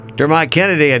Dermot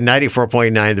Kennedy at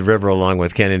 94.9 The River along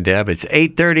with Ken and Deb. It's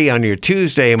 8:30 on your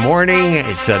Tuesday morning.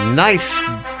 It's a nice,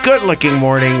 good-looking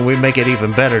morning. We make it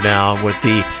even better now with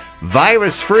the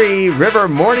virus-free River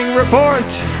Morning Report.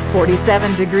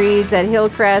 47 degrees at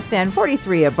Hillcrest and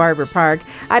 43 at Barber Park.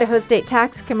 Idaho State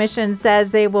Tax Commission says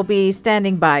they will be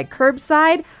standing by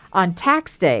curbside on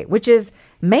tax day, which is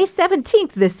May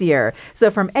 17th this year.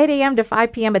 So from 8 a.m. to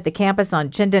 5 p.m. at the campus on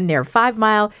Chinden near 5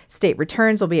 Mile, state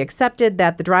returns will be accepted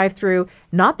at the drive-thru,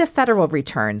 not the federal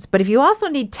returns. But if you also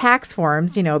need tax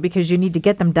forms, because you need to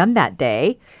get them done that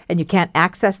day and you can't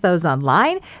access those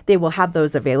online, they will have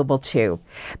those available too.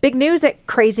 Big news at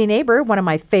Crazy Neighbor, one of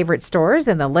my favorite stores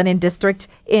in the Linen District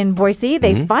in Boise.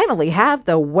 They finally have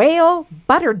the whale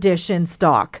butter dish in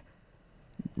stock.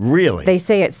 Really? They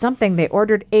say it's something they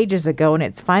ordered ages ago and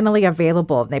it's finally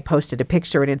available. And they posted a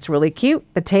picture and it's really cute.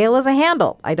 The tail is a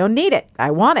handle. I don't need it.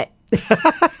 I want it.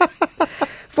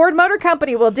 Ford Motor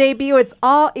Company will debut its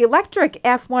all-electric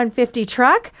F-150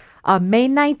 truck on May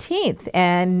 19th.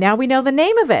 And now we know the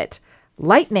name of it.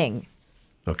 Lightning.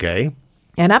 Okay.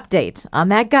 An update on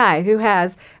that guy who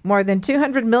has more than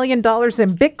 $200 million in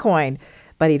Bitcoin,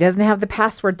 but he doesn't have the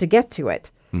password to get to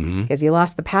it. Because you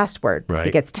lost the password. Right.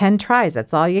 He gets 10 tries.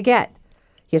 That's all you get.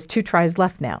 He has 2 tries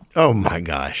left now. Oh, my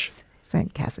gosh.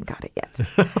 Hasn't got it yet.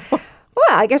 Well,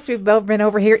 I guess we've both been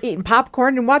over here eating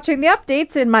popcorn and watching the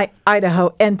updates in my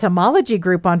Idaho entomology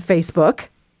group on Facebook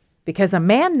because a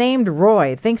man named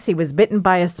Roy thinks he was bitten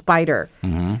by a spider.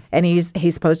 And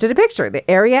he's posted a picture.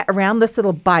 The area around this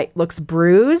little bite looks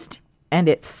bruised and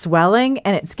it's swelling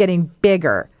and it's getting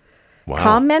bigger.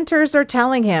 Wow. Commenters are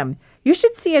telling him, you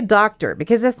should see a doctor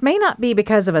because this may not be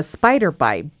because of a spider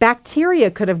bite.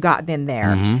 Bacteria could have gotten in there.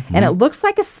 And it looks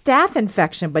like a staph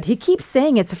infection, but he keeps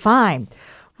saying it's fine.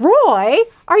 Roy,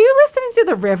 are you listening to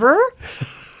the river?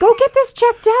 Go get this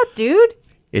checked out, dude.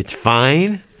 It's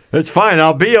fine? It's fine.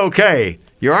 I'll be okay.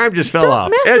 Your arm just fell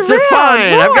off. It's around.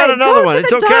 fine. Roy, I've got another one. To It's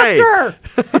the okay.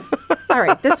 Doctor. All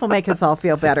right, this will make us all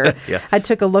feel better. Yeah. I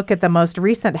took a look at the most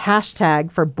recent hashtag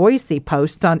for Boise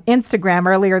posts on Instagram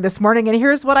earlier this morning, and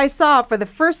here's what I saw for the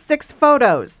first 6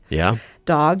 photos. Yeah.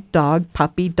 Dog, dog,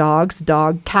 puppy, dogs,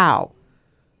 dog, cow.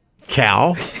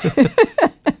 Cow.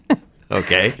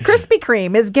 Okay. Krispy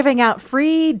Kreme is giving out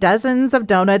free dozens of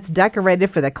donuts decorated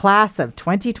for the class of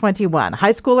 2021,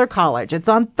 high school or college. It's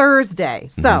on Thursday.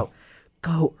 So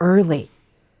go early.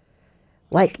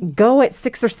 Like go at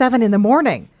 6 or 7 in the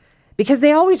morning because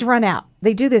they always run out.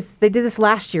 They do this. They did this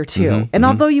last year too. And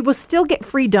although you will still get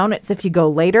free donuts if you go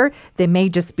later, they may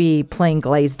just be plain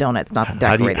glazed donuts, not the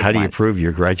decorated How do you ones. prove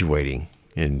you're graduating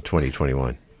in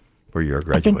 2021? Or you're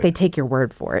graduating? I think they take your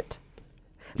word for it.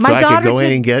 So I could go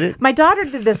in and get it? My daughter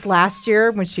did this last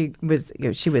year when she was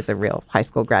a real high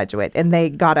school graduate, and they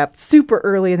got up super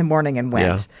early in the morning and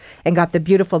went and got the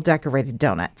beautiful decorated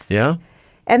donuts. Yeah?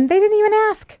 And they didn't even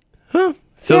ask. Huh.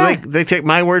 So Yeah. they take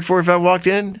my word for it if I walked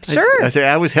in? Sure. I say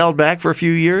I was held back for a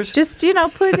few years? Just,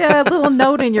 put a little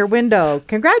note in your window.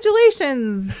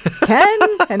 Congratulations, Ken.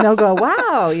 And they'll go,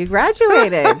 wow, you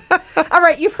graduated. All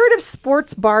right. You've heard of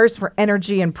sports bars for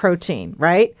energy and protein,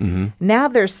 right? Now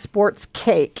there's sports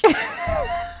cake.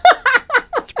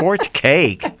 Sports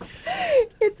cake.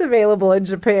 It's available in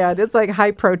Japan. It's like high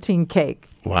protein cake.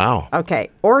 Wow. Okay.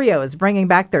 Oreo is bringing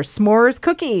back their s'mores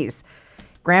cookies.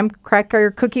 Graham cracker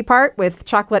cookie part with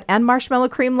chocolate and marshmallow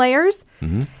cream layers.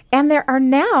 And there are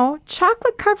now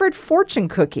chocolate-covered fortune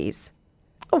cookies.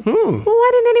 Oh, why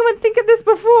didn't anyone think of this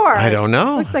before? I don't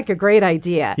know. Looks like a great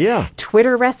idea. Yeah.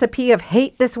 Twitter recipe of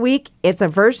hate this week. It's a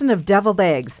version of deviled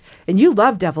eggs. And you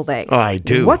love deviled eggs. Oh, I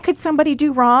do. What could somebody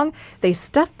do wrong? They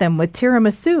stuffed them with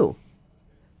tiramisu.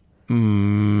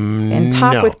 And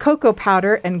topped no. with cocoa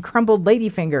powder and crumbled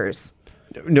ladyfingers.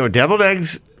 No, deviled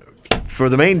eggs for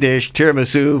the main dish,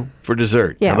 tiramisu for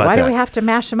dessert. Yeah, How about why that? do we have to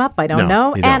mash them up? I don't No,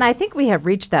 know. you don't. And I think we have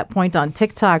reached that point on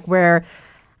TikTok where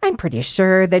I'm pretty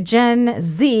sure that Gen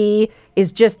Z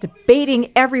is just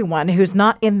baiting everyone who's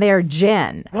not in their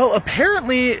gen. Well,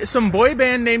 apparently some boy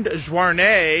band named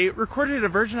Journey recorded a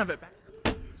version of it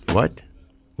back. What?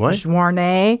 What?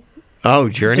 Journey, Oh,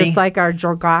 Journey? just like our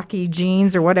Jorgaki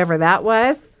jeans or whatever that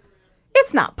was.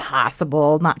 It's not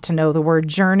possible not to know the word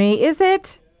journey, is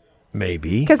it?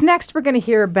 Maybe. Because next we're going to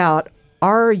hear about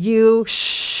Are You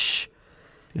Shh,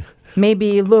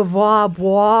 maybe Le Voix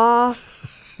Bois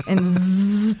and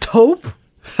Taupe.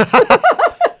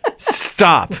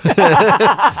 Stop.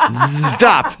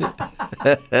 Stop.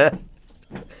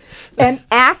 And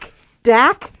Ack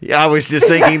Dak. Yeah, I was just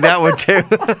thinking that one too.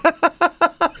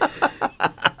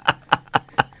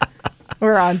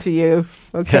 We're on to you.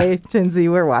 Okay, Gen Z,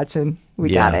 we're watching.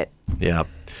 We got it. Yeah.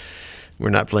 We're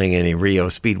not playing any Rio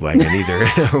Speedwagon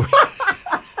either.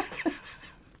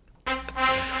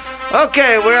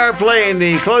 Okay, we are playing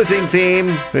the closing theme,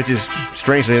 which is,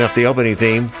 strangely enough, the opening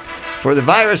theme, for the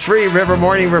virus-free River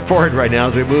Morning Report right now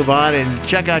as we move on and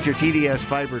check out your TDS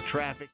Fiber traffic.